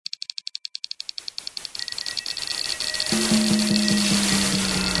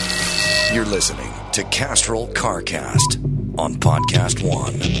You're listening to Castrol CarCast on Podcast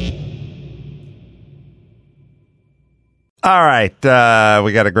One. All right,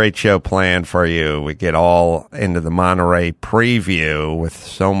 we got a great show planned for you. We get all into the Monterey preview with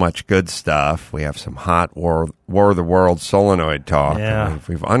so much good stuff. We have some hot War of the Worlds solenoid talk. Yeah.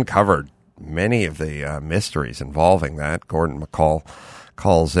 We've uncovered many of the mysteries involving that. Gordon McCall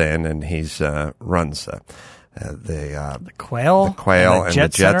calls in, and he's runs the Quail, and the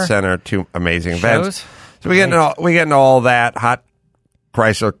Jet Center, two amazing events. So we get into all that hot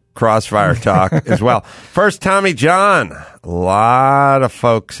Chrysler Crossfire talk as well. First, Tommy John. A lot of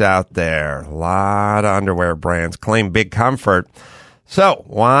folks out there, a lot of underwear brands claim big comfort. So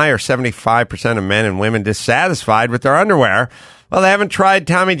why are 75% of men and women dissatisfied with their underwear? Well, they haven't tried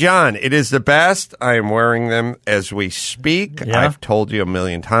Tommy John. It is the best. I am wearing them as we speak. Yeah. I've told you a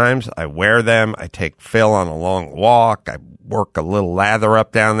million times. I wear them. I take Phil on a long walk. I work a little lather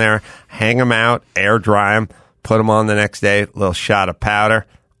up down there, hang them out, air dry them, put them on the next day, a little shot of powder,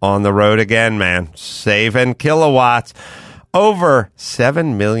 on the road again, man. Saving kilowatts. Over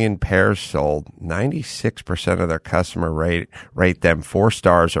 7 million pairs sold. 96% of their customer rate them 4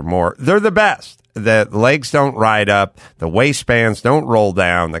 stars or more. They're the best. The legs don't ride up. The waistbands don't roll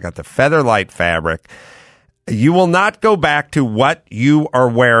down. They got the feather-light fabric. You will not go back to what you are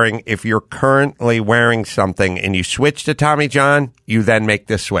wearing if you're currently wearing something and you switch to Tommy John, you then make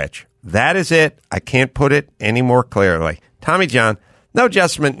the switch. That is it. I can't put it any more clearly. Tommy John, no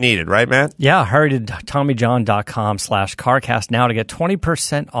adjustment needed, right, Matt? Yeah, hurry to TommyJohn.com/CarCast now to get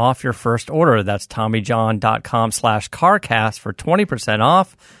 20% off your first order. That's TommyJohn.com/CarCast for 20%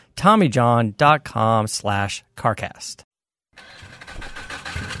 off. TommyJohn.com/CarCast.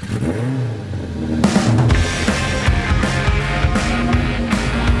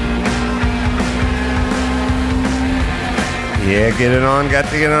 Yeah, get it on. Got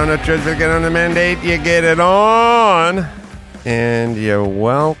to get on the trip, get on the mandate. You get it on. And you're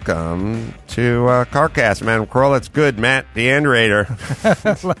welcome to CarCast, man. McCall, that's good. Matt, the Anderator.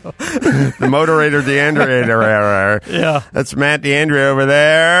 The Motorator, the Anderator. Yeah. That's Matt, the Andrea over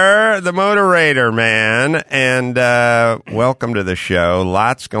there, the Motorator, man. And welcome to the show.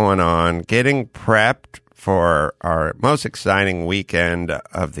 Lots going on. Getting prepped for our most exciting weekend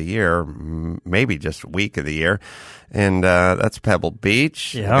of the year, maybe just week of the year. And that's Pebble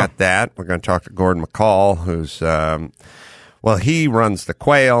Beach. Yeah. We got that. We're going to talk to Gordon McCall, who's... well, he runs the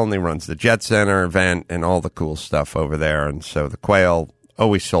Quail, and he runs the Jet Center event and all the cool stuff over there. And so the Quail,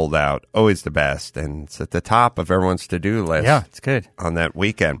 always sold out, always the best. And it's at the top of everyone's to-do list. Yeah, it's good. On that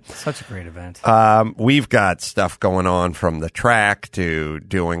weekend. Such a great event. We've got stuff going on from the track to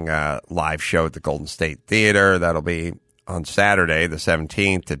doing a live show at the Golden State Theater. That'll be on Saturday, the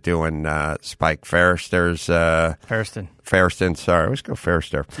 17th, to doing Spike Ferriston's... Ferriston, sorry. I always go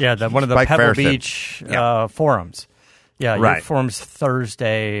Ferrister. Yeah, one of the Spike Pebble Ferriston. Beach forums. Yeah, Right. your forum's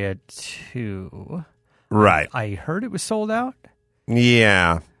Thursday at 2. Right. I heard it was sold out.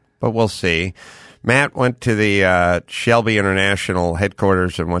 Yeah, but we'll see. Matt went to the Shelby International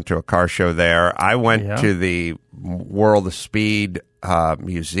headquarters and went to a car show there. I went to the World of Speed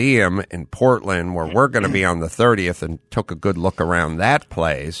Museum in Portland, where we're going to be on the 30th, and took a good look around that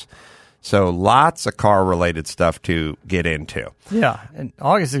place. So lots of car-related stuff to get into. Yeah, and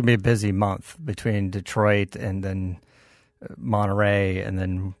August is going to be a busy month between Detroit and then Monterey and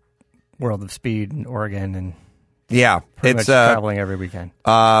then World of Speed in Oregon, and pretty much traveling every weekend.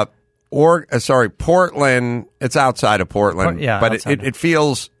 Portland. It's outside of Portland, but it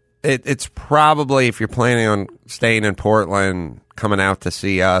feels it's probably, if you're planning on staying in Portland, coming out to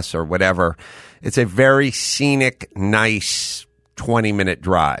see us or whatever, it's a very scenic, nice 20-minute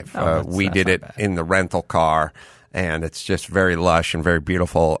drive. We did it in the rental car, and it's just very lush and very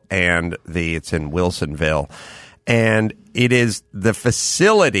beautiful. And it's in Wilsonville. And the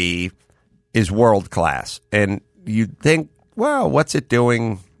facility is world class. And you'd think, well, what's it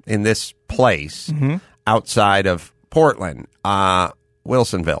doing in this place outside of Portland?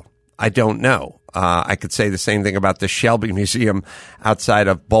 Wilsonville. I don't know. I could say the same thing about the Shelby Museum outside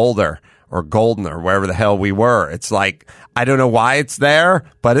of Boulder or Golden or wherever the hell we were. It's like, I don't know why it's there,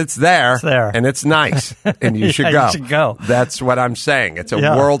 but it's there. It's there. And it's nice. And you should go. You should go. That's what I'm saying. It's a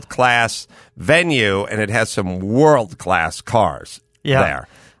world-class venue, and it has some world-class cars there.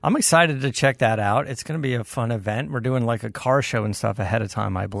 I'm excited to check that out. It's going to be a fun event. We're doing like a car show and stuff ahead of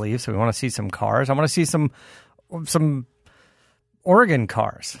time, I believe. So we want to see some cars. I want to see some Oregon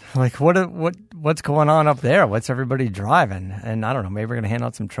cars. Like what's going on up there? What's everybody driving? And I don't know, maybe we're going to hand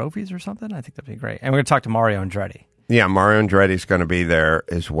out some trophies or something. I think that'd be great. And we're going to talk to Mario Andretti. Yeah, Mario Andretti's going to be there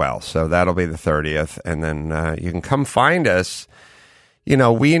as well. So that'll be the 30th. And then you can come find us.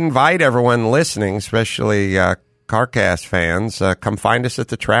 we invite everyone listening, especially CarCast fans, come find us at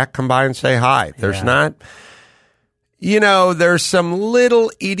the track, come by and say hi. There's not... there's some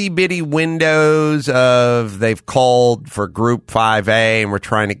little itty-bitty windows of they've called for Group 5A and we're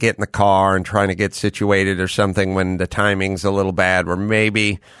trying to get in the car and trying to get situated or something when the timing's a little bad, where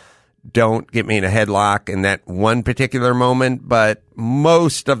maybe don't get me in a headlock in that one particular moment, but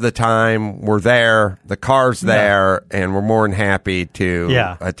most of the time we're there, the car's there, and we're more than happy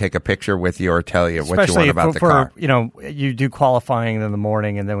to take a picture with you or tell you what you want about the car. You do qualifying in the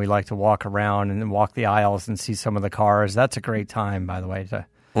morning, and then we like to walk around and then walk the aisles and see some of the cars. That's a great time, by the way, to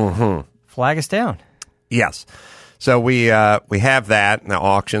flag us down. Yes. So we have that and the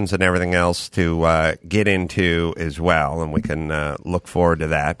auctions and everything else to get into as well, and we can look forward to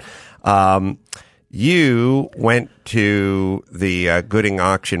that. You went to the Gooding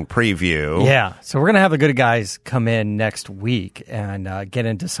auction preview. Yeah, so we're going to have the Gooding guys come in next week and get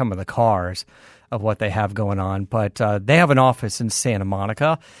into some of the cars of what they have going on. But they have an office in Santa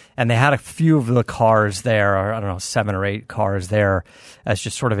Monica, and they had a few of the cars there, or I don't know, 7 or 8 cars there, as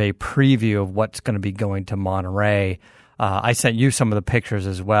just sort of a preview of what's going to be going to Monterey. I sent you some of the pictures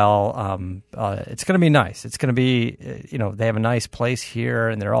as well. It's going to be nice. It's going to be, they have a nice place here,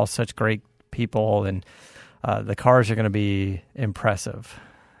 and they're all such great people, and the cars are going to be impressive.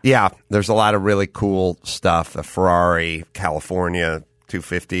 Yeah, there's a lot of really cool stuff. The Ferrari, California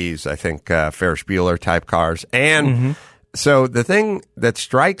 250s, I think Ferris Bueller type cars. And so the thing that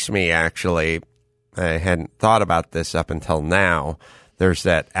strikes me, actually, I hadn't thought about this up until now, there's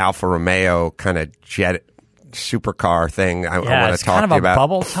that Alfa Romeo kind of jet supercar thing I want to talk to you about. It's kind of a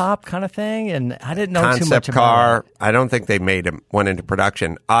bubble top kind of thing, and I didn't know too much about car. it. I don't think they made one into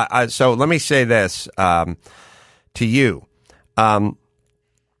production. So let me say this to you.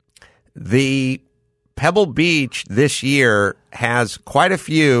 The Pebble Beach this year has quite a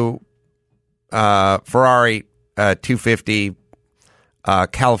few Ferrari 250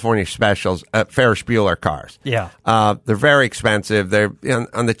 California specials, Ferris Bueller cars. Yeah. They're very expensive. They're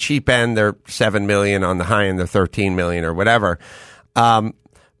on the cheap end, they're $7 million. On the high end, they're $13 million or whatever.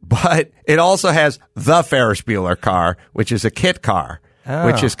 But it also has the Ferris Bueller car, which is a kit car,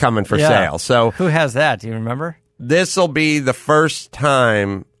 which is coming for sale. So who has that? Do you remember? This will be the first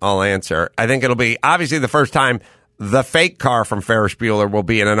time I'll answer. I think it'll be obviously the first time the fake car from Ferris Bueller will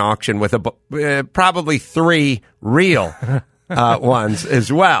be in an auction with probably 3 real ones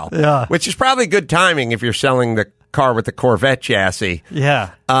as well, which is probably good timing if you're selling the car with the Corvette chassis.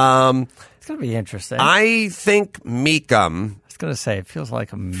 Yeah. It's going to be interesting. I think Mecum. I was going to say, it feels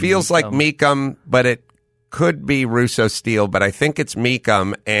like a Mecum. Feels like Mecum, but it could be Russo Steel, but I think it's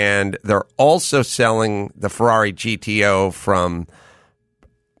Mecum, and they're also selling the Ferrari GTO from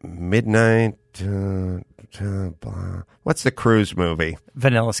Midnight. What's the cruise movie?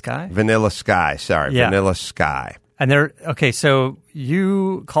 Vanilla Sky? Vanilla Sky, sorry. Yeah. Vanilla Sky. And so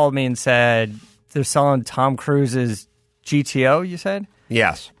you called me and said they're selling Tom Cruise's GTO, you said?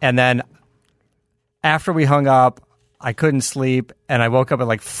 Yes. And then after we hung up, I couldn't sleep, and I woke up at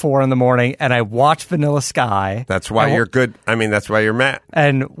like 4 a.m, and I watched Vanilla Sky. That's why you're good. I mean, that's why you're mad.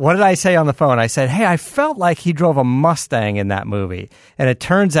 And what did I say on the phone? I said, hey, I felt like he drove a Mustang in that movie. And it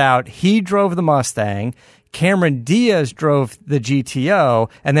turns out he drove the Mustang, Cameron Diaz drove the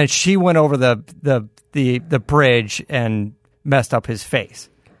GTO, and then she went over the bridge and messed up his face.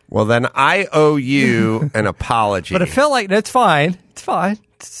 Well, then I owe you an apology. But it felt like, it's fine. It's fine.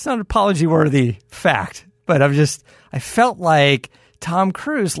 It's not an apology-worthy fact. But I felt like Tom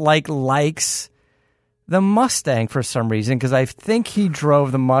Cruise likes the Mustang for some reason, because I think he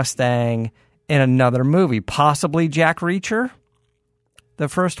drove the Mustang in another movie, possibly Jack Reacher, the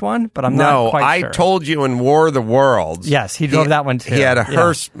first one, but I'm not quite sure. No, I told you in War of the Worlds. Yes, he drove that one too. He had a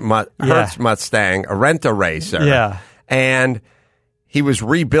Hertz Mustang, a rent-a-racer. Yeah. And he was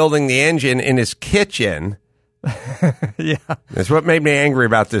rebuilding the engine in his kitchen. Yeah. That's what made me angry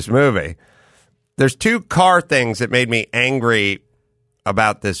about this movie. There's 2 car things that made me angry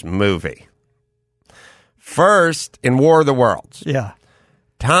about this movie. First, in War of the Worlds. Yeah.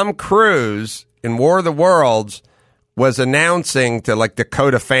 Tom Cruise in War of the Worlds was announcing to like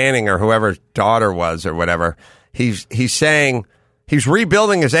Dakota Fanning or whoever's daughter was or whatever. He's saying he's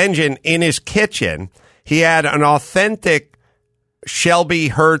rebuilding his engine in his kitchen. He had an authentic Shelby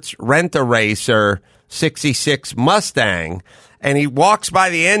Hertz Rent-A-Racer 66 Mustang, and he walks by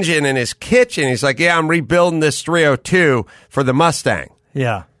the engine in his kitchen. He's like, yeah, I'm rebuilding this 302 for the Mustang.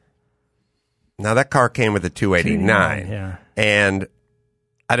 Yeah. Now, that car came with a 289. Yeah. And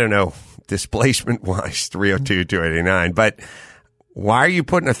I don't know, displacement-wise, 302, 289. But why are you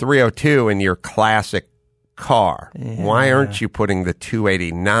putting a 302 in your classic car. Yeah. Why aren't you putting the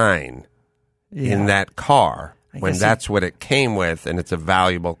 289 in that car when that's what it came with and it's a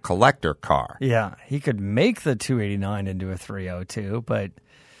valuable collector car? Yeah, he could make the 289 into a 302, but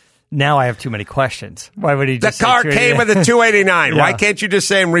now I have too many questions. Why would he just The car came with a 289. Yeah. Why can't you just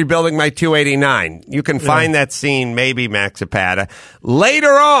say I'm rebuilding my 289? You can find that scene, maybe, Max Zapata,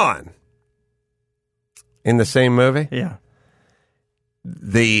 later on in the same movie. Yeah.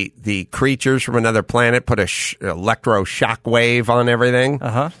 The creatures from another planet put a electro shock wave on everything,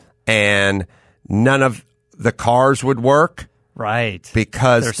 and none of the cars would work. Right.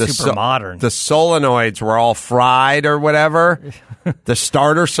 Because they're super modern. The solenoids were all fried or whatever. The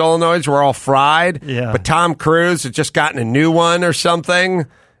starter solenoids were all fried. Yeah. But Tom Cruise had just gotten a new one or something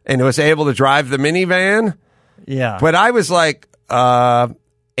and was able to drive the minivan. Yeah. But I was like,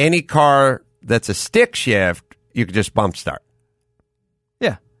 any car that's a stick shift, you could just bump start.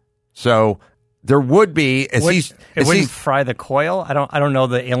 Yeah. So there would be it wouldn't fry the coil. I don't know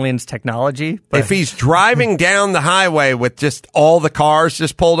the alien's technology. But if he's driving down the highway with just all the cars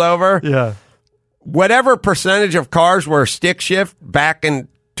just pulled over, whatever percentage of cars were stick shift back in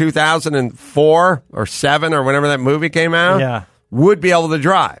 2004 or 7 or whenever that movie came out, would be able to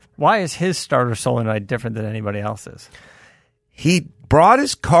drive. Why is his starter solenoid different than anybody else's? He brought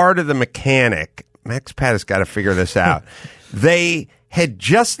his car to the mechanic. Max Pat has got to figure this out. They had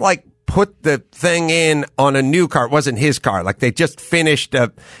just put the thing in on a new car. It wasn't his car. They just finished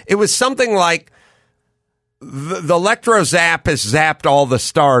it was something like the Electro Zap has zapped all the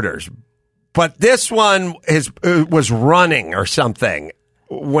starters, but this one was running or something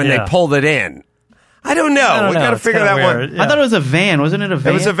when they pulled it in. I don't know. We got to figure that one. I thought it was a van. Wasn't it a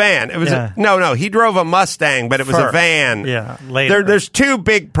van? It was a van. It was no. He drove a Mustang, but it was a van. Yeah, later. There's two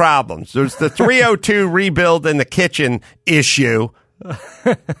big problems. There's the 302 rebuild in the kitchen issue.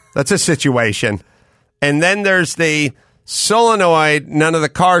 That's a situation. And then there's the solenoid. None of the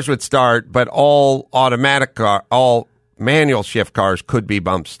cars would start, but all all manual shift cars could be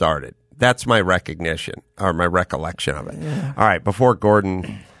bump started. That's my recognition or my recollection of it. Yeah. All right, before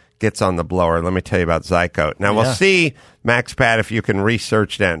Gordon gets on the blower, let me tell you about Zycote. Now we'll see, Max Pat, if you can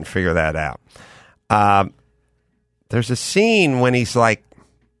research that and figure that out. There's a scene when he's at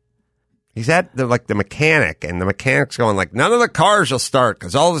the mechanic, and the mechanic's going none of the cars will start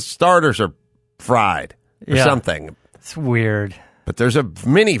because all the starters are fried or something. It's weird. But there's a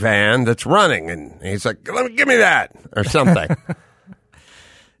minivan that's running, and he's like, give me that or something.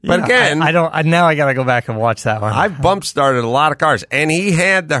 But again, I don't. Now I got to go back and watch that one. I've bump started a lot of cars, and he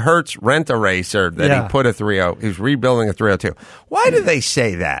had the Hertz Rent-A-Racer that he put a 30. He was rebuilding a 302. Why do they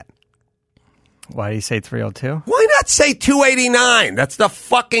say that? Why do you say 302? Why not say 289? That's the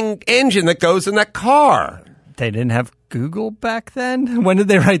fucking engine that goes in that car. They didn't have Google back then? When did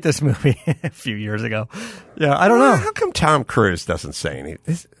they write this movie? A few years ago. Yeah, I don't know. How come Tom Cruise doesn't say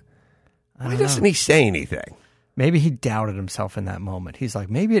anything? Why doesn't he say anything? Maybe he doubted himself in that moment. He's like,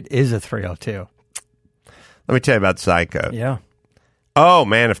 maybe it is a 302. Let me tell you about Zycote. Yeah. Oh,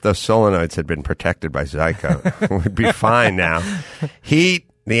 man, if those solenoids had been protected by Zycote, we'd be fine now. Heat,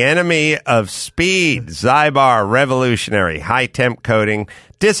 the enemy of speed. Zybar, revolutionary. High-temp coating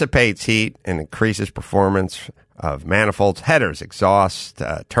dissipates heat and increases performance of manifolds, headers, exhaust,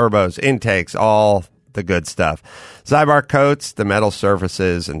 turbos, intakes, all the good stuff. Zybar coats the metal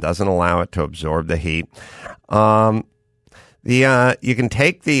surfaces and doesn't allow it to absorb the heat. You can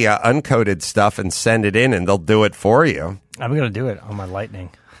take the uncoated stuff and send it in, and they'll do it for you. I'm going to do it on my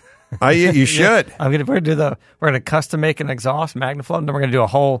Lightning. You should. We're going to custom make an exhaust MagnaFlow, and then we're going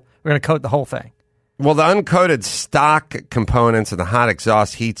to coat the whole thing. Well, the uncoated stock components and the hot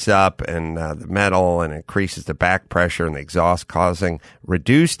exhaust heats up and the metal and increases the back pressure in the exhaust, causing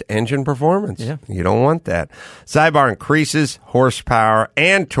reduced engine performance. Yeah. You don't want that. Zybar increases horsepower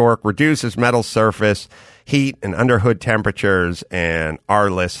and torque, reduces metal surface heat and underhood temperatures, and our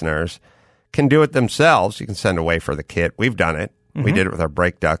listeners can do it themselves. You can send away for the kit. We've done it. Mm-hmm. We did it with our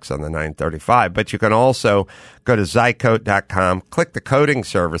brake ducts on the 935. But you can also go to Zycote.com, click the coating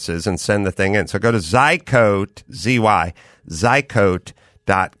services, and send the thing in. So go to Zycote,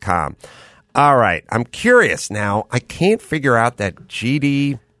 Zycote.com. All right. I'm curious now. I can't figure out that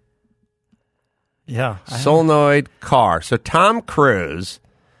GD solenoid car. So Tom Cruise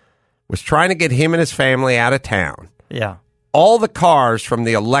was trying to get him and his family out of town. Yeah. All the cars from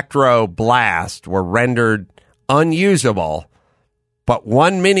the Electro Blast were rendered unusable, but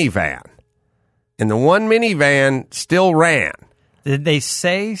one minivan. And the one minivan still ran. Did they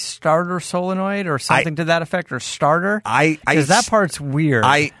say starter solenoid or something to that effect, or starter? Because that part's weird.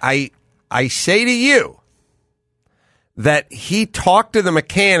 I say to you that he talked to the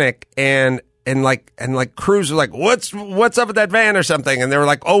mechanic, and and crews were like, what's up with that van or something? And they were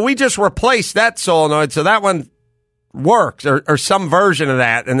like, oh, we just replaced that solenoid, so that one works, or some version of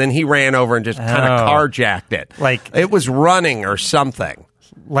that. And then he ran over and just kind of carjacked it. Like it was running or something.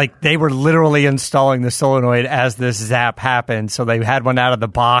 Like they were literally installing the solenoid as this zap happened. So they had one out of the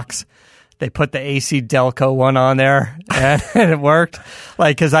box. They put the AC Delco one on there, and it worked.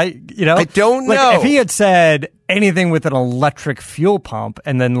 Like, because I don't know. If he had said anything with an electric fuel pump,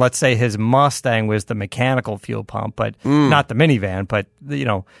 and then let's say his Mustang was the mechanical fuel pump, but not the minivan, but,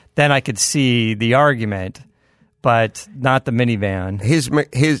 then I could see the argument, but not the minivan.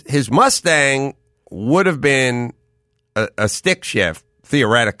 His Mustang would have been a stick shift,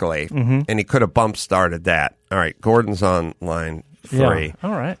 theoretically, and he could have bump started that. All right, Gordon's on line 3. Yeah.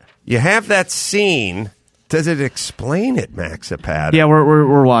 All right. You have that scene. Does it explain it, Maxipad? Yeah,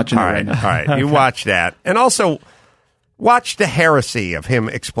 we're watching it right now. All right, you watch that. And also, watch the heresy of him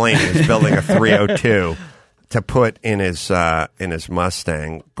explaining he's building a 302 to put in his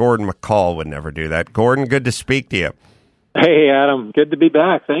Mustang. Gordon McCall would never do that. Gordon, good to speak to you. Hey, Adam. Good to be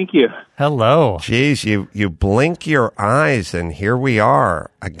back. Thank you. Hello. Geez, you blink your eyes, and here we are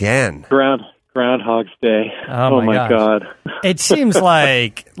again. Groundhog's Day. Oh my God. It seems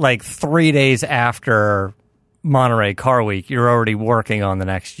like 3 days after Monterey Car Week, you're already working on the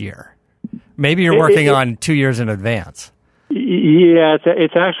next year. Maybe you're working on 2 years in advance. Yeah,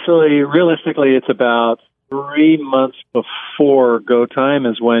 it's actually, realistically, it's about 3 months before go time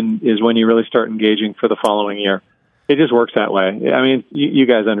is when you really start engaging for the following year. It just works that way. I mean, you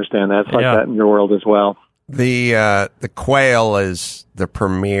guys understand that. It's like that in your world as well. The Quail is the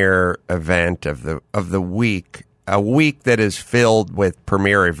premier event of the week. A week that is filled with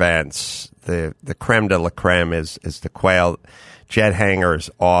premier events. The creme de la creme is the Quail. Jet Hangar is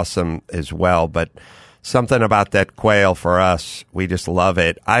awesome as well, but something about that Quail for us, we just love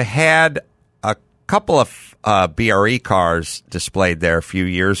it. I had a couple of BRE cars displayed there a few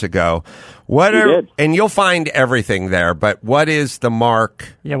years ago. And you'll find everything there, but what is the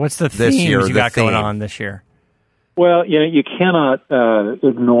mark? Yeah, what's the themes you got going on this year? Well, you cannot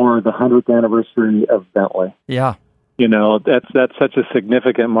ignore the 100th anniversary of Bentley. Yeah. That's such a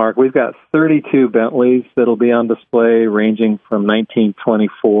significant mark. We've got 32 Bentleys that'll be on display ranging from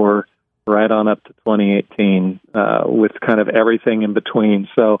 1924 right on up to 2018 with kind of everything in between.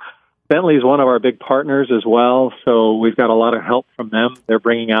 So Bentley is one of our big partners as well, so we've got a lot of help from them. They're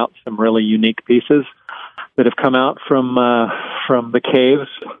bringing out some really unique pieces that have come out from the caves,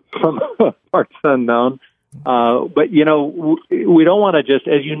 from parts unknown. But, we don't want to just,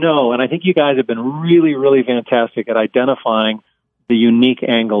 as you know, and I think you guys have been really, really fantastic at identifying the unique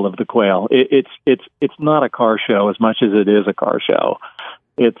angle of the Quail. It's not a car show as much as it is a car show.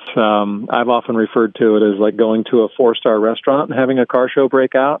 It's I've often referred to it as like going to a 4-star restaurant and having a car show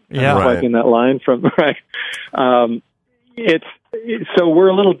break out. Yeah, Liking that line from right. So we're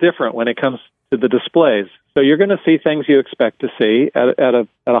a little different when it comes to the displays. So you're going to see things you expect to see at a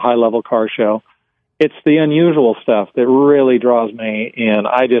high level car show. It's the unusual stuff that really draws me in.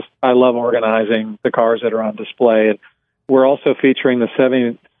 I love organizing the cars that are on display, and we're also featuring the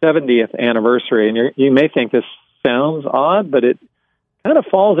 70th anniversary. And you may think this sounds odd, but it kind of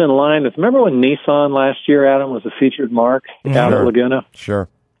falls in line with, remember when Nissan last year, Adam, was a featured mark out at Laguna? Sure.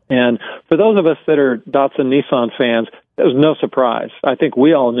 And for those of us that are Datsun Nissan fans, it was no surprise. I think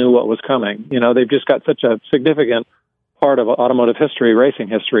we all knew what was coming. They've just got such a significant part of automotive history, racing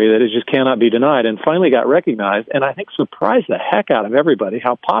history, that it just cannot be denied, and finally got recognized, and I think surprised the heck out of everybody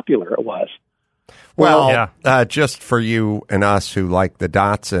how popular it was. Well, just for you and us who like the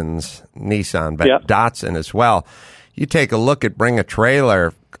Datsuns, Nissan, but Datsun as well, you take a look at Bring a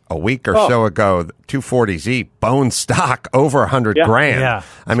Trailer a week or so ago, 240Z, bone stock, over 100 grand. Yeah.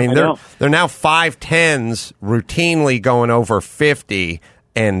 I mean, they're now 510s routinely going over 50,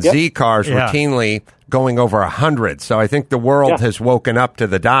 and Z cars routinely going over 100. So I think the world has woken up to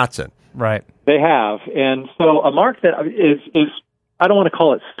the Datsun. Right. They have. And so a mark that is I don't want to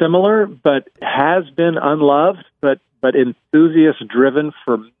call it similar, but has been unloved, but enthusiast-driven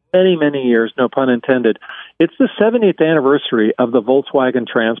for many, many years, no pun intended. It's the 70th anniversary of the Volkswagen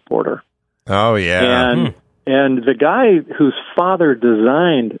Transporter. Oh, yeah. And the guy whose father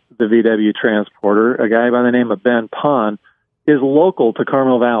designed the VW Transporter, a guy by the name of Ben Pon, is local to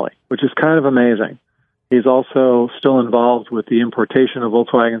Carmel Valley, which is kind of amazing. He's also still involved with the importation of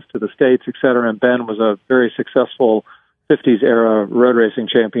Volkswagens to the States, et cetera. And Ben was a very successful 50s era road racing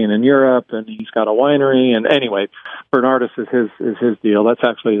champion in Europe, and he's got a winery. And anyway, Bernardus is his deal. That's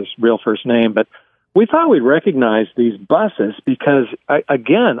actually his real first name. But we thought we'd recognize these buses because,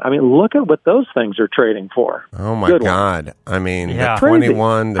 look at what those things are trading for. Oh, my God. One. I mean, the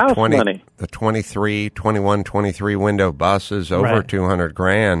 21, the 20, money. The 23, 21, 23 window buses, over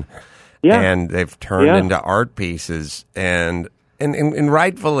 $200,000. Yeah. And they've turned into art pieces. And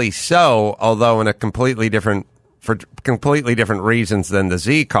rightfully so, although in for completely different reasons than the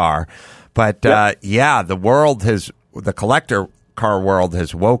Z car. But, the collector car world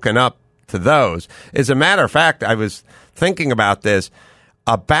has woken up to those. As a matter of fact, I was thinking about this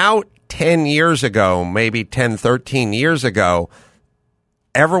about 10 years ago, maybe 10, 13 years ago,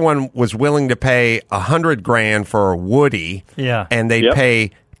 everyone was willing to pay $100,000 for a Woody. Yeah. And they'd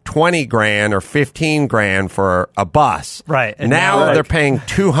pay $20,000 or $15,000 for a bus. Right. And now they're paying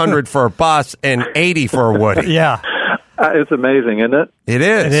 $200 for a bus and $80 for a Woody. Yeah. It's amazing, isn't it? It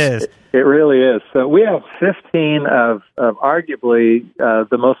is. It is. It really is. So we have 15 of arguably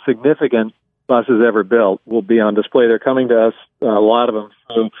the most significant buses ever built will be on display. They're coming to us, a lot of them,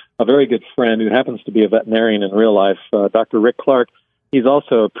 from a very good friend who happens to be a veterinarian in real life, Dr. Rick Clark. He's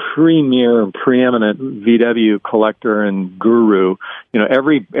also a premier and preeminent VW collector and guru. You know,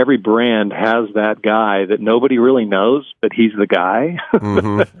 every brand has that guy that nobody really knows, but he's the guy.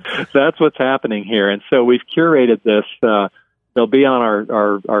 Mm-hmm. That's what's happening here. And so we've curated this. They'll be on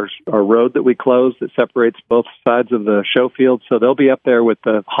our road that we closed that separates both sides of the show field. So they'll be up there with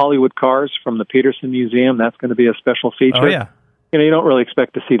the Hollywood cars from the Peterson Museum. That's going to and be a special feature. Oh, yeah. You know, you don't really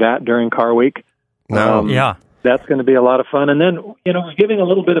expect to see that during Car Week. No. Yeah. That's going to be a lot of fun. And then, you know, we're giving a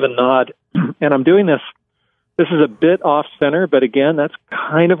little bit of a nod, and I'm doing this. This is a bit off-center, but again, that's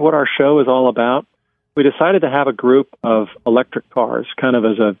kind of what our show is all about. We decided to have a group of electric cars, kind of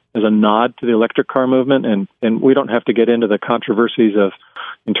as a nod to the electric car movement, and we don't have to get into the controversies of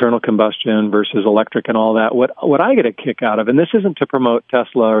internal combustion versus electric and all that. What I get a kick out of, and this isn't to promote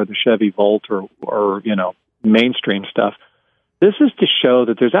Tesla or the Chevy Volt or you know, mainstream stuff. This is to show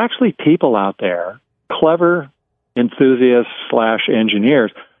that there's actually people out there, clever enthusiasts /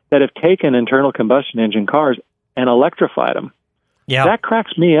 engineers, that have taken internal combustion engine cars and electrified them. Yeah. That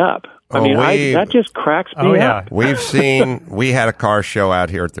cracks me up. That just cracks me up. We had a car show out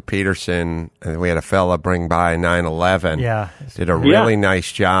here at the Peterson, and we had a fella bring by 911. Yeah. Did a really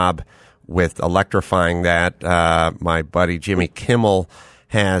nice job with electrifying that. My buddy Jimmy Kimmel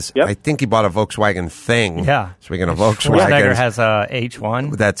has, I think he bought a Volkswagen Thing. Yeah. Speaking of Volkswagen. Schwarzenegger has a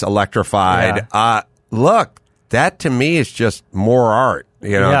H1. That's electrified. Yeah. Look, that to me is just more art.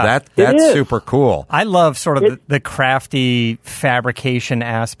 You know, that's super cool. I love sort of the crafty fabrication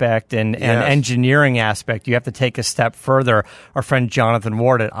aspect and engineering aspect. You have to take a step further. Our friend Jonathan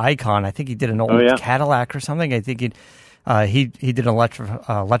Ward at Icon, I think he did an old Cadillac or something. I think he did an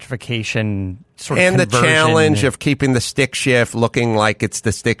electrification sort of and conversion. The challenge of keeping the stick shift looking like it's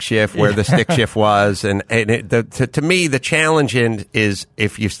the stick shift where the stick shift was. And to me, the challenge is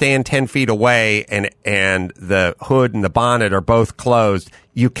if you stand 10 feet away and the hood and the bonnet are both closed,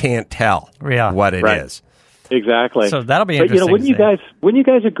 you can't tell what it is. Exactly. So that'll be interesting. But, you know, wouldn't you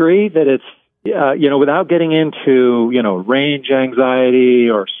guys agree that it's, you know, without getting into, you know, range anxiety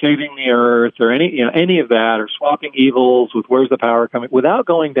or saving the earth or any of that, or swapping evils with where's the power coming, without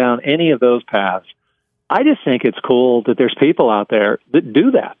going down any of those paths, I just think it's cool that there's people out there that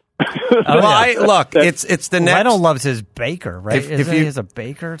do that. It's the next. Lionel loves his baker, right? He has a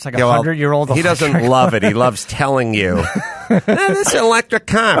baker? It's like a 100-year-old. He doesn't love it. He loves telling you, this is an electric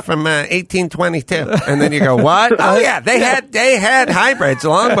car from 1822, and then you go, what? Oh yeah, they had hybrids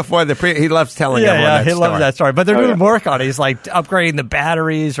long before the He loves telling everyone that story. He loves that story. But they're doing work on it. He's like upgrading the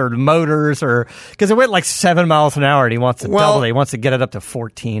batteries or the motors, or because it went like 7 miles an hour, and he wants to double it. He wants to get it up to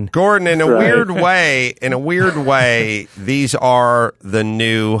 14. Gordon, in a weird way, these are the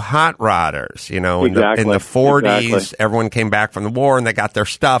new hot rodders. You know, in the 40s, everyone came back from the war and they got their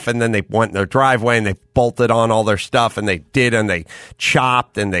stuff, and then they went in their driveway and they bolted on all their stuff, and they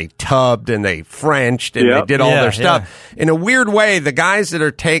chopped and they tubbed and they Frenched and they did all their stuff. In a weird way, the guys that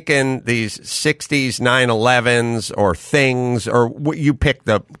are taking these 60s 911s or Things, or you pick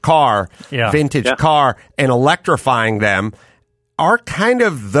the car, vintage car, and electrifying them are kind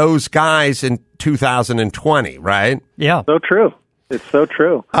of those guys in 2020, right? Yeah. So true. It's so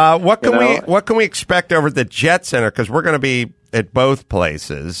true. What can we expect over at the Jet Center? Because we're going to be at both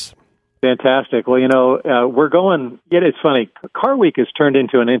places. Fantastic. Well, you know, we're going. It's funny. Car Week has turned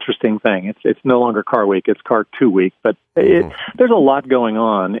into an interesting thing. It's no longer Car Week. It's Car 2 Week. But there's a lot going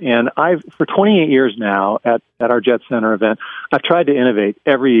on. And for 28 years now at our Jet Center event, I've tried to innovate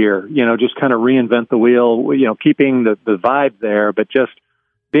every year. You know, just kind of reinvent the wheel. You know, keeping the vibe there, but just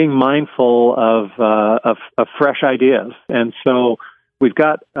being mindful of fresh ideas. And so We've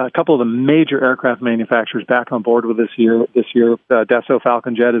got a couple of the major aircraft manufacturers back on board with this year. Dassault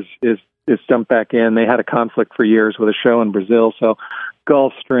Falcon Jet is jumped back in. They had a conflict for years with a show in Brazil. So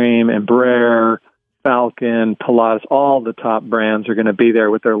Gulfstream, Embraer, Falcon, Pilatus, all the top brands are going to be there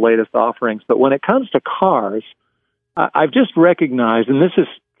with their latest offerings. But when it comes to cars, I've just recognized, and this is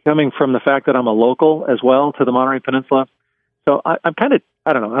coming from the fact that I'm a local as well to the Monterey Peninsula. So I'm kind of,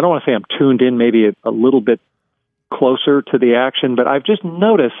 I don't know, I don't want to say I'm tuned in maybe a little bit closer to the action, but I've just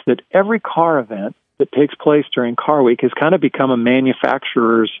noticed that every car event that takes place during Car Week has kind of become a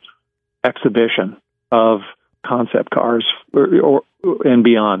manufacturer's exhibition of concept cars or and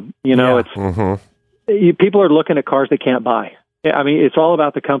beyond. You know, people are looking at cars they can't buy. I mean, it's all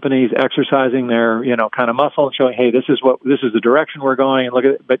about the companies exercising their, kind of muscle and showing, hey, this is the direction we're going, and look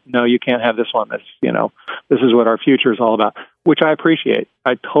at it. But no, you can't have this one. This is what our future is all about, which I appreciate.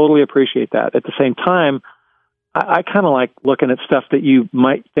 I totally appreciate that. At the same time, I kind of like looking at stuff that you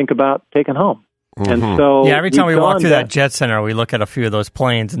might think about taking home. And so, every time we walk through that jet center, we look at a few of those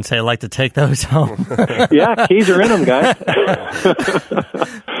planes and say, I'd like to take those home. Yeah, keys are in them, guys.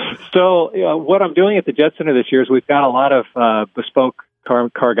 So what I'm doing at the Jet Center this year is we've got a lot of bespoke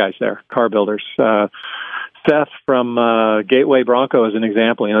car guys there, car builders. Seth from Gateway Bronco is an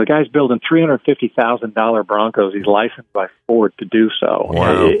example. The guy's building $350,000 Broncos. He's licensed by Ford to do so.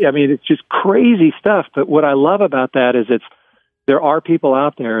 Wow. I mean, it's just crazy stuff. But what I love about that is there are people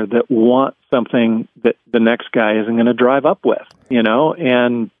out there that want something that the next guy isn't going to drive up with,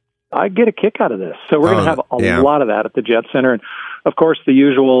 and I get a kick out of this. So we're going to have a lot of that at the Jet Center. And, of course, the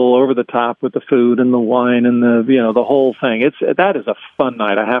usual over the top with the food and the wine and the whole thing. That is a fun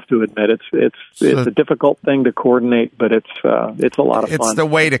night, I have to admit. It's a difficult thing to coordinate, but it's a lot of fun. It's the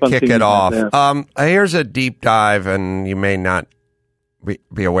way to kick it off. Here's a deep dive, and you may not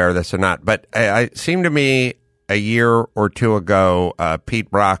be aware of this or not, but it seemed to me a year or two ago,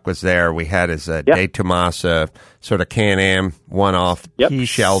 Pete Brock was there. We had his De Tomasa sort of Can-Am one-off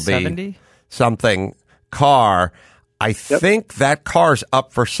Shelby 70? something car. I think that car's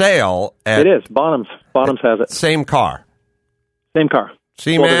up for sale. It is. Bonham's has it. Same car. Same car.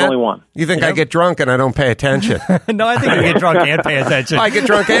 See, well, man, there's only one. You think I get drunk and I don't pay attention? No, I think you get drunk and pay attention. I get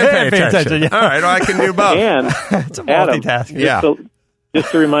drunk and pay attention. All right, well, I can do both. And it's a multitasking. Adam,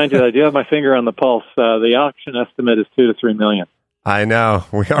 just to remind you that I do have my finger on the pulse. The auction estimate is $2 to $3 million. I know.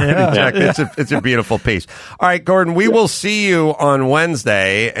 We already checked. It's a beautiful piece. All right, Gordon, we will see you on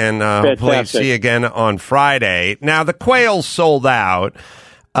Wednesday, and hopefully see you again on Friday. Now, the Quail sold out.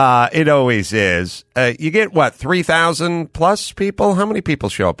 It always is. You get, 3,000 plus people? How many people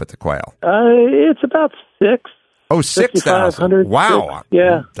show up at the Quail? It's about 6. Oh, 6,000. Wow.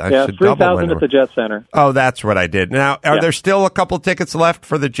 Yeah. 3,000 at the Jet Center. Oh, that's what I did. Now, are there still a couple tickets left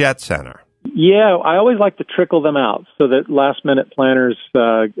for the Jet Center? Yeah, I always like to trickle them out so that last-minute planners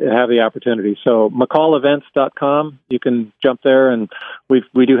have the opportunity. So McCallEvents.com, you can jump there, and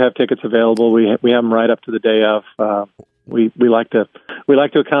we do have tickets available. We have them right up to the day of. We like to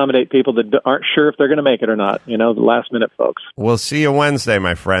accommodate people that aren't sure if they're going to make it or not. The last-minute folks. We'll see you Wednesday,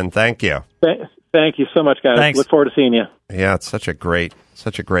 my friend. Thank you. Thank you so much, guys. Thanks. Look forward to seeing you. Yeah, it's such a great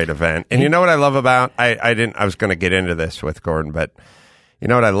event. And you know what I love about I was going to get into this with Gordon, but you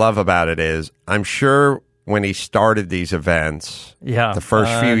know what I love about it is I'm sure when he started these events, the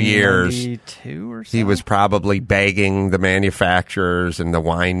first few years, he was probably begging the manufacturers and the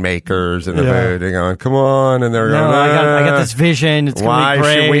winemakers and the food and going, "Come on!" And they're going, I got this vision. It's why gonna be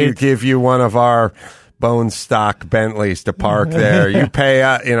great. should we give you one of our bone stock Bentleys to park there? You pay,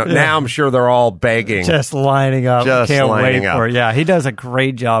 now I'm sure they're all begging. Just lining up. Can't lining wait up. for it. Yeah, he does a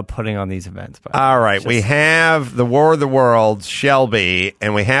great job putting on these events. All right, we have the War of the Worlds, Shelby,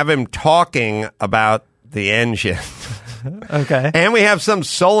 and we have him talking about the engine. Okay. And we have some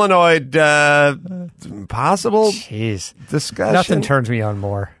solenoid possible discussion. Nothing turns me on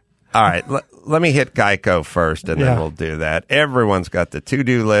more. All right, let me hit Geico first, and then we'll do that. Everyone's got the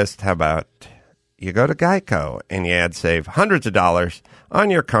to-do list. How about you go to Geico and you save hundreds of dollars on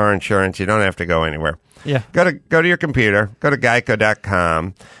your car insurance. You don't have to go anywhere. Yeah. Go to your computer. Go to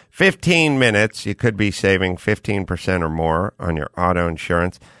geico.com. 15 minutes. You could be saving 15% or more on your auto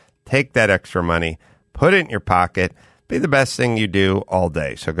insurance. Take that extra money. Put it in your pocket. Be the best thing you do all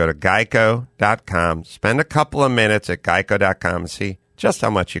day. So go to geico.com. Spend a couple of minutes at geico.com and see just how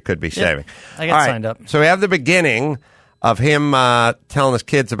much you could be saving. I got signed up. So we have the beginning of him telling his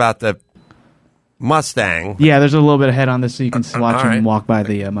kids about the Mustang. Yeah, there's a little bit of head on this, so you can watch him walk by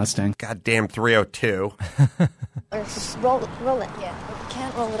the Mustang. Goddamn 302. Just roll it. Yeah, we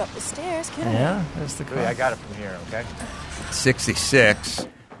can't roll it up the stairs, can we? Yeah, there's the car. I got it from here, okay? 66.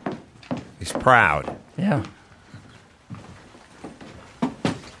 He's proud. Yeah.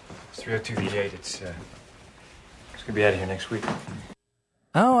 302 V8. It's going to be out of here next week.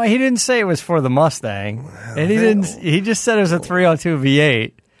 Oh, he didn't say it was for the Mustang. And he didn't. He just said it was a 302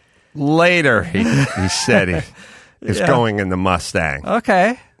 V8. Later, he said he's going in the Mustang.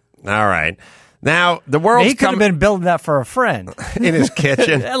 Okay. All right. Now, the world's He could have been building that for a friend. In his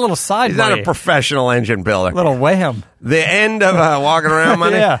kitchen. A little side He's money. not a professional engine builder. A little wham. The end of walking around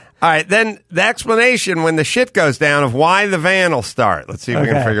money? Yeah. All right, then the explanation when the shit goes down of why the van will start. Let's see if we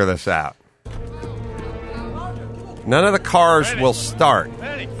can figure this out. None of the cars will start.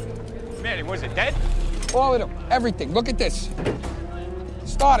 Manny, was it dead? All of them. Everything. Look at this.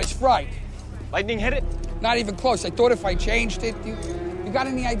 Starter's fried. Lightning hit it? Not even close. I thought if I changed it... You got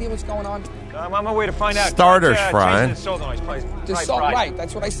any idea what's going on? I'm on my way to find out. Starter's fried. Right,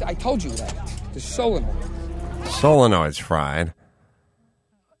 that's what I said. I told you that. The solenoid. Solenoid's fried.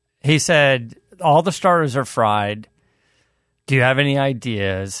 He said, all the starters are fried. Do you have any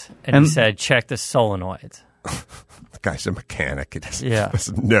ideas? And he said, check the solenoids. The guy's a mechanic. He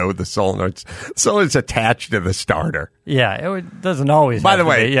doesn't know the solenoids. Solenoid's attached to the starter. Yeah, it doesn't always. By the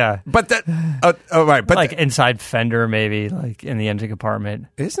way, be, but that. Right, but like inside fender, maybe like in the engine compartment.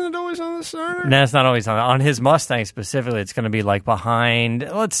 Isn't it always on the starter? No, it's not always on his Mustang specifically. It's going to be like behind,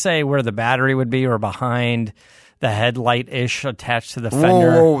 let's say where the battery would be, or behind the headlight ish attached to the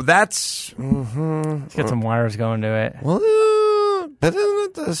fender. Oh, that's. Mm-hmm. Let's get some wires going to it. Well, but isn't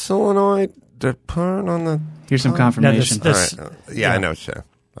it the solenoid? The part on the... Here's some confirmation. I know, sir.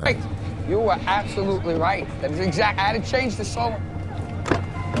 Right. You were absolutely right. That is exact. I had to change the solenoid.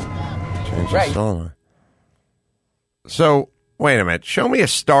 Change the solenoid. So, wait a minute. Show me a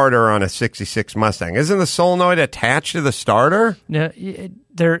starter on a 66 Mustang. Isn't the solenoid attached to the starter? No,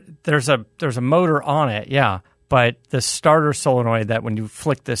 there's a motor on it, yeah. But the starter solenoid that when you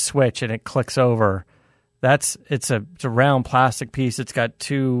flick the switch and it clicks over... It's a round plastic piece. It's got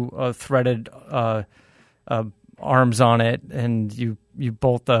two threaded arms on it, and you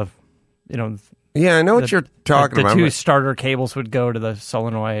bolt the, Yeah, I know what you're talking about. The two starter cables would go to the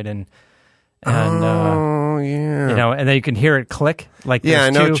solenoid, and and then you can hear it click. Like I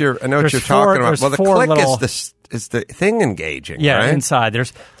know what you're talking about. Well, the click is the thing engaging. Yeah, right? Inside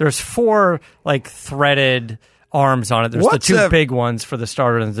there's four like threaded arms on it. There's the two big ones for the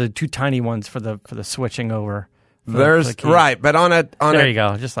starter and the two tiny ones for the switching over. Right, but on there you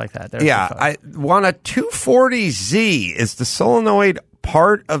go, just like that. There's I want a 240Z. Is the solenoid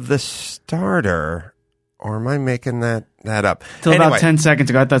part of the starter, or am I making that up? Till about 10 seconds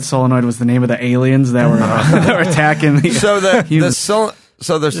ago, I thought solenoid was the name of the aliens that were attacking the.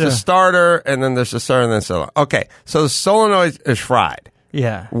 So there's the starter, and then there's the starter, and then solenoid. Okay, so the solenoid is fried.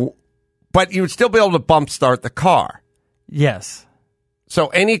 Yeah. But you would still be able to bump start the car. Yes. So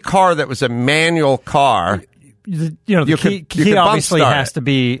any car that was a manual car, the key obviously has to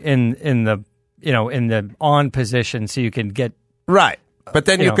be in the on position, so you can get right. But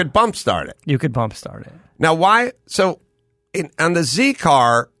then you could bump start it. You could bump start it. Now, why? So on the Z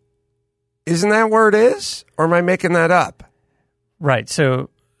car, isn't that where it is, or am I making that up? Right. So.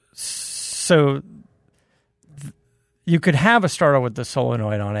 You could have a starter with the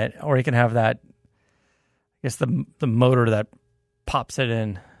solenoid on it, or you can have that, I guess, the motor that pops it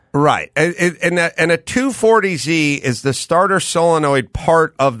in. Right. And a 240Z is the starter solenoid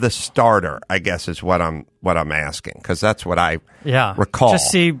part of the starter, I guess, is what I'm asking, because that's what I recall.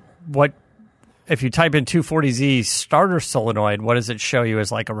 Just see what, if you type in 240Z starter solenoid, what does it show you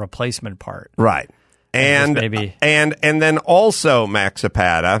as like a replacement part? Right. And then also, Max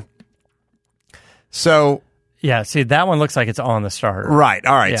Zapata, so... Yeah, see, that one looks like it's on the starter. Right,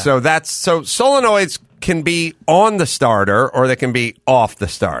 all right. Yeah. So solenoids can be on the starter or they can be off the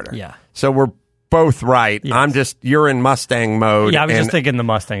starter. Yeah. So we're both right. Yes. You're in Mustang mode. Yeah, I was just thinking the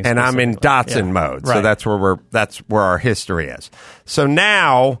Mustang. And I'm in Datsun mode. Right. So that's where our history is. So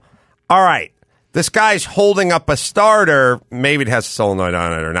now, all right, this guy's holding up a starter. Maybe it has a solenoid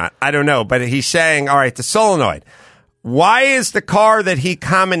on it or not. I don't know. But he's saying, all right, the solenoid. Why is the car that he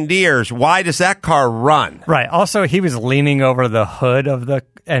commandeers, why does that car run? Right. Also, he was leaning over the hood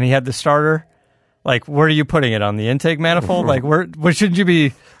and he had the starter. Like, where are you putting it? On the intake manifold? Like, where shouldn't you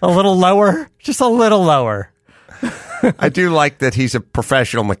be a little lower? Just a little lower. I do like that he's a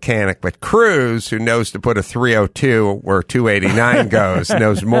professional mechanic, but Cruz, who knows to put a 302 where 289 goes,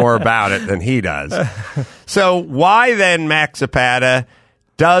 knows more about it than he does. So why then, Max Zapata,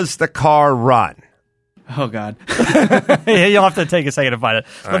 does the car run? Oh, God. You'll have to take a second to find it.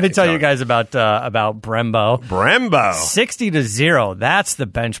 Let me tell you guys about Brembo. 60-0. That's the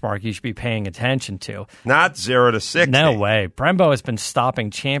benchmark you should be paying attention to. Not 0 to 60. No way. Brembo has been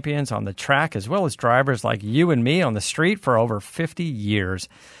stopping champions on the track as well as drivers like you and me on the street for over 50 years.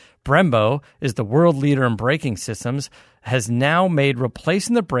 Brembo is the world leader in braking systems, has now made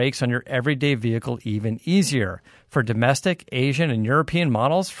replacing the brakes on your everyday vehicle even easier. For domestic, Asian, and European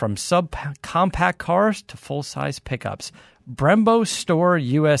models, from subcompact cars to full-size pickups,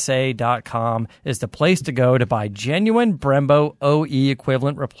 BremboStoreUSA.com is the place to go to buy genuine Brembo OE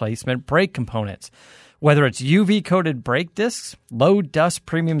equivalent replacement brake components. Whether it's UV-coated brake discs, low-dust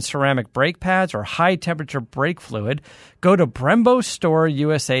premium ceramic brake pads, or high-temperature brake fluid, go to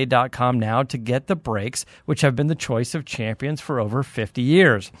BremboStoreUSA.com now to get the brakes, which have been the choice of champions for over 50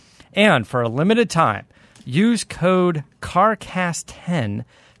 years. And for a limited time, use code CARCAST10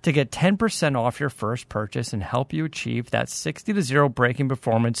 to get 10% off your first purchase and help you achieve that 60-0 braking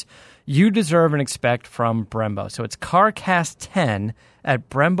performance you deserve and expect from Brembo. So it's CarCast10 at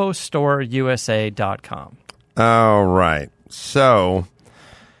BremboStoreUSA.com. All right. So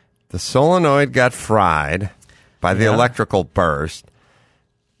the solenoid got fried by the electrical burst.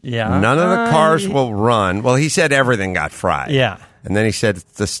 Yeah. None of the cars will run. Well, he said everything got fried. Yeah. And then he said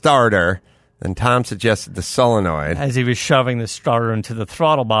it's the starter. Then Tom suggested the solenoid. As he was shoving the starter into the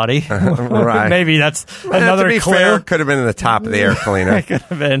throttle body. Right. Maybe that's another to be clue. fair, could have been in the top of the air cleaner. It could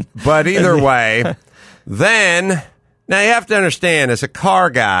have been. But either way, then, now you have to understand, as a car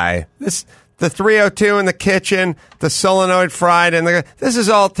guy, the 302 in the kitchen, the solenoid fried, and this is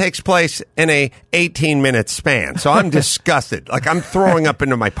all takes place in a 18-minute span. So I'm disgusted. Like, I'm throwing up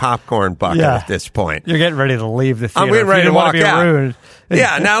into my popcorn bucket at this point. You're getting ready to leave the theater. I'm getting ready to walk out. Rude.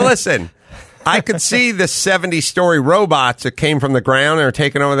 Yeah, now listen. I could see the 70-story robots that came from the ground and are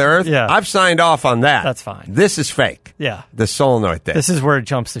taking over the earth. Yeah. I've signed off on that. That's fine. This is fake. Yeah. The solenoid thing. This is where it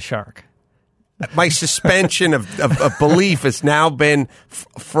jumps the shark. My suspension of belief has now been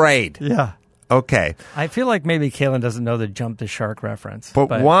frayed. Yeah. Okay. I feel like maybe Kalen doesn't know the jump the shark reference.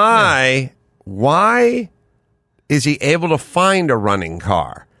 But why is he able to find a running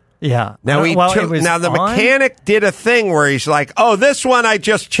car? Yeah. Now the mechanic did a thing where he's like, "Oh, this one I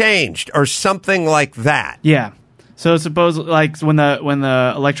just changed," or something like that. Yeah. So suppose like when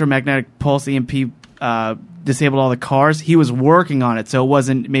the electromagnetic pulse EMP disabled all the cars, he was working on it, so it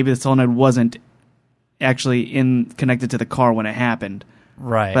wasn't, maybe the solenoid wasn't actually connected to the car when it happened.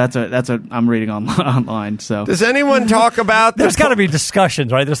 Right. But that's what I'm reading online. So does anyone talk about? There's got to be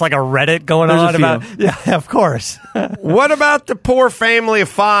discussions, right? There's like a Reddit going on about. Yeah, of course. What about the poor family of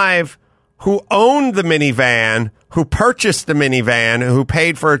 5 who owned the minivan, who purchased the minivan, who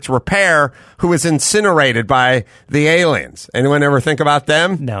paid for its repair, who was incinerated by the aliens? Anyone ever think about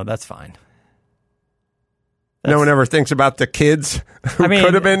them? No, that's fine. No one ever thinks about the kids who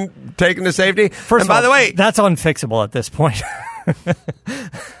could have been taken to safety. First, by the way, that's unfixable at this point.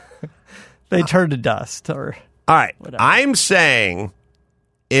 They turn to dust, or all right. Whatever. I'm saying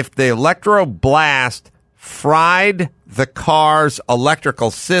if the electroblast fried the car's electrical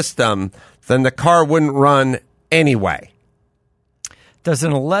system, then the car wouldn't run anyway. Does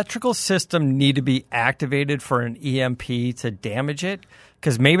an electrical system need to be activated for an EMP to damage it?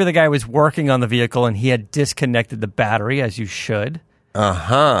 Because maybe the guy was working on the vehicle and he had disconnected the battery, as you should.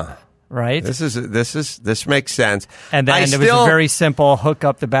 Right? This makes sense. And then it was a very simple hook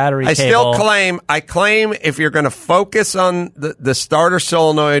up the battery cable. I claim if you're going to focus on the starter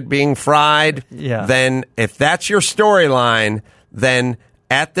solenoid being fried, then if that's your storyline, then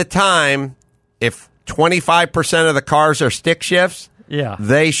at the time, if 25% of the cars are stick shifts,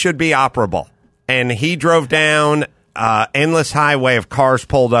 they should be operable. And he drove down endless highway of cars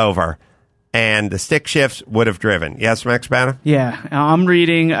pulled over, and the stick shifts would have driven. Yes, Max Banner? Yeah, I'm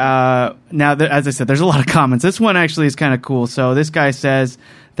reading, now, as I said, there's a lot of comments. This one actually is kind of cool. So this guy says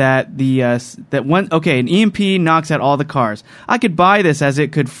that an EMP knocks out all the cars. I could buy this as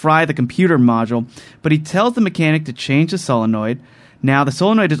it could fry the computer module, but he tells the mechanic to change the solenoid. Now, the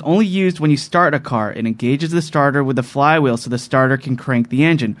solenoid is only used when you start a car. It engages the starter with the flywheel so the starter can crank the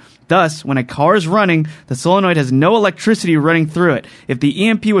engine. Thus, when a car is running, the solenoid has no electricity running through it. If the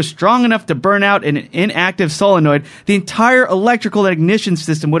EMP was strong enough to burn out an inactive solenoid, the entire electrical ignition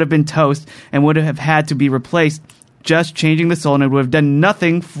system would have been toast and would have had to be replaced. Just changing the solenoid would have done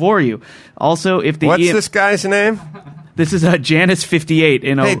nothing for you. Also, if the What's this guy's name? This is Janice58.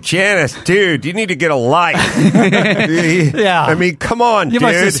 Hey, Janice, dude, you need to get a life. Yeah. I mean, come on, dude. You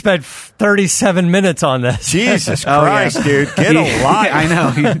must have spent 37 minutes on this. Jesus Christ, dude. Get a life. I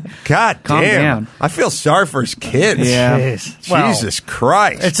know. God Calm damn. down. I feel sorry for his kids. Yeah. Jesus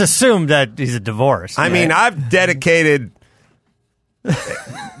Christ. It's assumed that he's a divorce. I mean, I've dedicated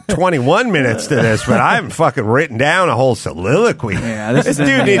 21 minutes to this, but I haven't fucking written down a whole soliloquy. Yeah, this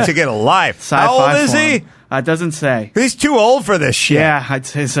dude needs to get a life. Sci-fi How old is he? It doesn't say. He's too old for this shit. Yeah, I'd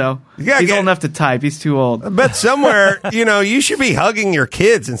say so. He's old enough to type. He's too old. I bet somewhere, you should be hugging your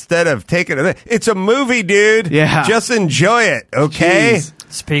kids instead of taking it. It's a movie, dude. Yeah. Just enjoy it, okay?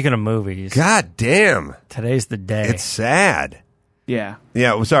 Jeez. Speaking of movies. God damn. Today's the day. It's sad. Yeah.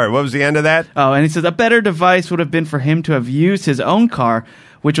 Yeah, well, sorry, what was the end of that? Oh, and he says, a better device would have been for him to have used his own car,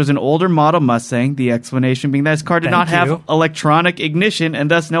 which was an older model Mustang. The explanation being that his car did not have electronic ignition and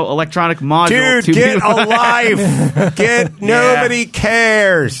thus no electronic module. Dude, get a life. Nobody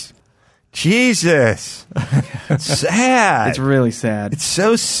cares. Jesus. It's sad. It's really sad. It's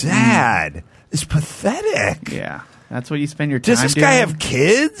so sad. It's pathetic. Yeah. That's what you spend your time doing. Does this guy have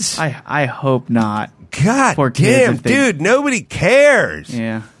kids? I hope not. God damn, dude, nobody cares.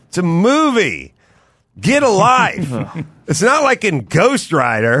 Yeah. It's a movie. Get a life. It's not like in Ghost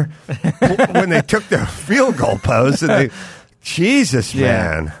Rider when they took the field goal post and Jesus,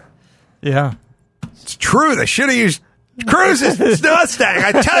 man. Yeah. It's true. They should have used Cruise's Mustang.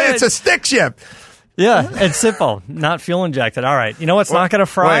 I tell you, it's a stick shift. Yeah, it's simple. Not fuel injected. All right. You know what's not going to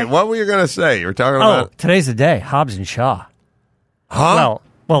fry? Wait, what were you going to say? You were talking about... today's the day. Hobbs and Shaw. Huh?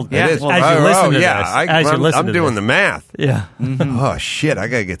 Well, yeah. As you listen to this. I'm doing the math. Yeah. Mm-hmm. Oh, shit. I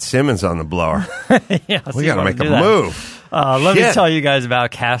got to get Simmons on the blower. Yeah, we got to make a move. Let me tell you guys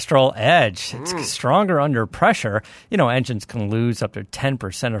about Castrol Edge. It's stronger under pressure. Engines can lose up to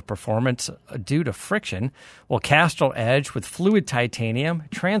 10% of performance due to friction. Well, Castrol Edge with fluid titanium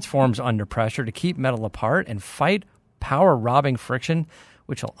transforms under pressure to keep metal apart and fight power-robbing friction,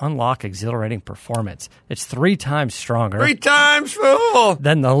 which will unlock exhilarating performance. It's 3 times stronger. 3 times full!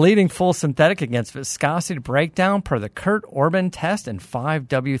 Than the leading full synthetic against viscosity breakdown per the Kurt Orban test and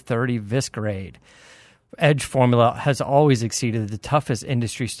 5W30 Visgrade. Edge formula has always exceeded the toughest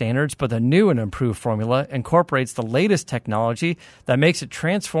industry standards, but the new and improved formula incorporates the latest technology that makes it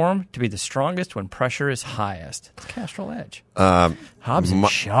transform to be the strongest when pressure is highest. It's Castrol Edge. Hobbs and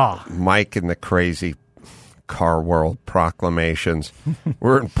Shaw. Mike and the crazy car world proclamations.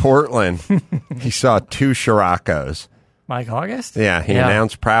 We're in Portland. He saw 2 Scirocco's. Mike August? Yeah, he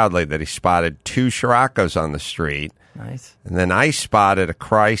announced proudly that he spotted 2 Scirocco's on the street. Nice. And then I spotted a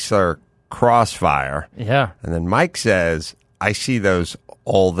Chrysler Crossfire. Yeah. And then Mike says, I see those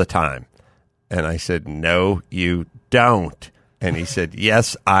all the time. And I said, no, you don't. And he said,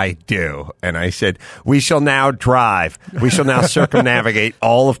 yes, I do. And I said, we shall now drive. We shall now circumnavigate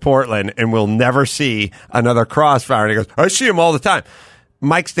all of Portland, and we'll never see another Crossfire. And he goes, I see them all the time.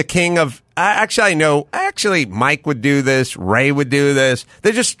 Mike's the king of... Actually, I know. Actually, Mike would do this. Ray would do this.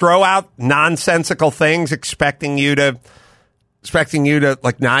 They just throw out nonsensical things, expecting you to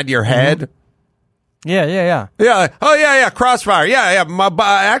like nod your head. Yeah. Yeah. Oh, yeah. Crossfire. Yeah.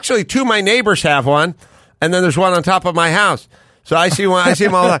 Actually, 2 of my neighbors have one, and then there's one on top of my house. So I see one. I see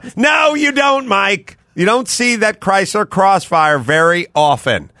them all the time. No, you don't, Mike. You don't see that Chrysler Crossfire very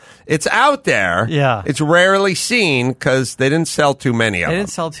often. It's out there. Yeah. It's rarely seen because they didn't sell too many of them. They didn't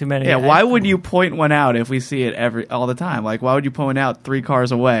sell too many. Yeah, why would you point one out if we see it all the time? Like, why would you point out 3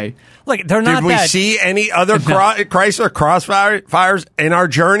 cars away? Like, they're not Did we see any other Chrysler Crossfires in our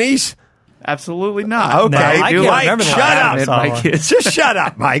journeys? Absolutely not. Okay, no, Mike, shut up. Just shut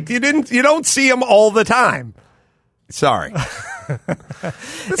up, Mike. You don't see them all the time. Sorry.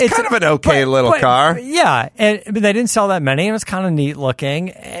 It's kind of an okay little car. Yeah, but they didn't sell that many, and it's kind of neat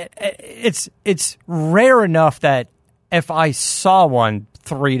looking. It's rare enough that if I saw one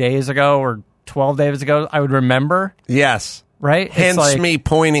 3 days ago or 12 days ago, I would remember. Yes. Right? Hence me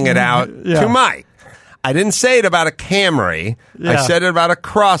pointing it out to Mike. I didn't say it about a Camry. Yeah. I said it about a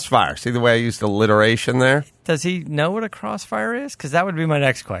Crossfire. See the way I used alliteration there? Does he know what a Crossfire is? Because that would be my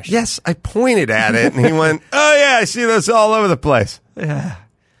next question. Yes, I pointed at it, and he went, oh, yeah, I see this all over the place. Yeah.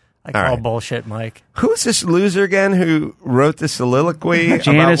 I call bullshit, Mike. Who's this loser again who wrote the soliloquy?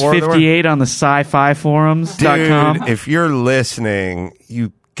 Janice58 on the sci-fi forums.com. Dude, if you're listening,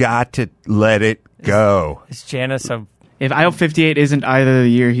 you got to let it go. Is Janice a... If IO58 isn't either the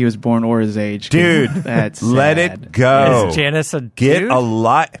year he was born or his age. Dude, that's let it go. Is Janice a dude? Get a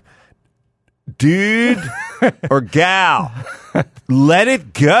lot... Dude or gal, let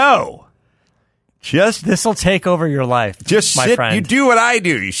it go. This will take over your life. Just my sit. Friend. You do what I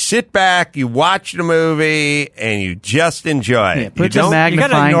do. You sit back, you watch the movie, and you just enjoy it. Put the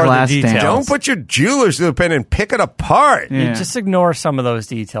magnifying glass down. Don't put your jeweler's loop in and pick it apart. Yeah. You just ignore some of those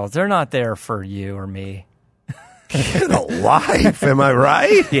details. They're not there for you or me. Get a life, am I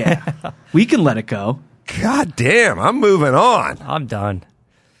right? Yeah. We can let it go. God damn, I'm moving on. I'm done.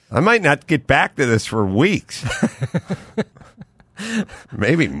 I might not get back to this for weeks.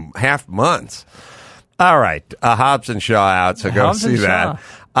 Maybe half months. All right. Hobbs and Shaw out, so go see that.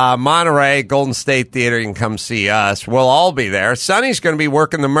 Monterey, Golden State Theater, you can come see us. We'll all be there. Sonny's going to be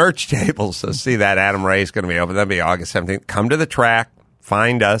working the merch table, so see that. Adam Ray's going to be over. That'll be August 17th. Come to the track.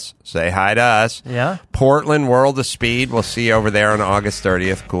 Find us. Say hi to us. Yeah. Portland, World of Speed. We'll see you over there on August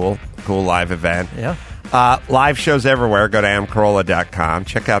 30th. Cool live event. Yeah. Live shows everywhere. Go to amcarolla.com.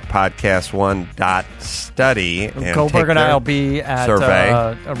 Check out podcast1.study. Goldberg and I will be at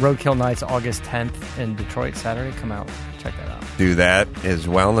survey. Roadkill Nights August 10th in Detroit Saturday. Come out. Check that out. Do that as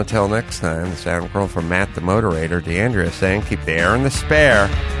well. And until next time, this is Adam Carolla from Matt the Moderator. DeAndrea saying keep the air in the spare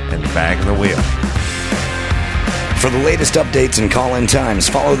and the bag in the wheel. For the latest updates and call-in times,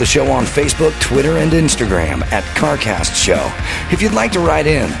 follow the show on Facebook, Twitter, and Instagram at CarCast Show. If you'd like to write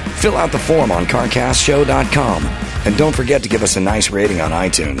in, fill out the form on CarCastShow.com. And don't forget to give us a nice rating on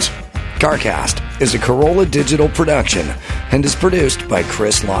iTunes. CarCast is a Carolla digital production and is produced by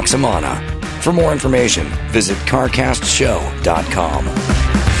Chris Loxamana. For more information, visit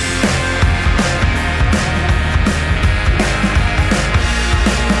CarCastShow.com.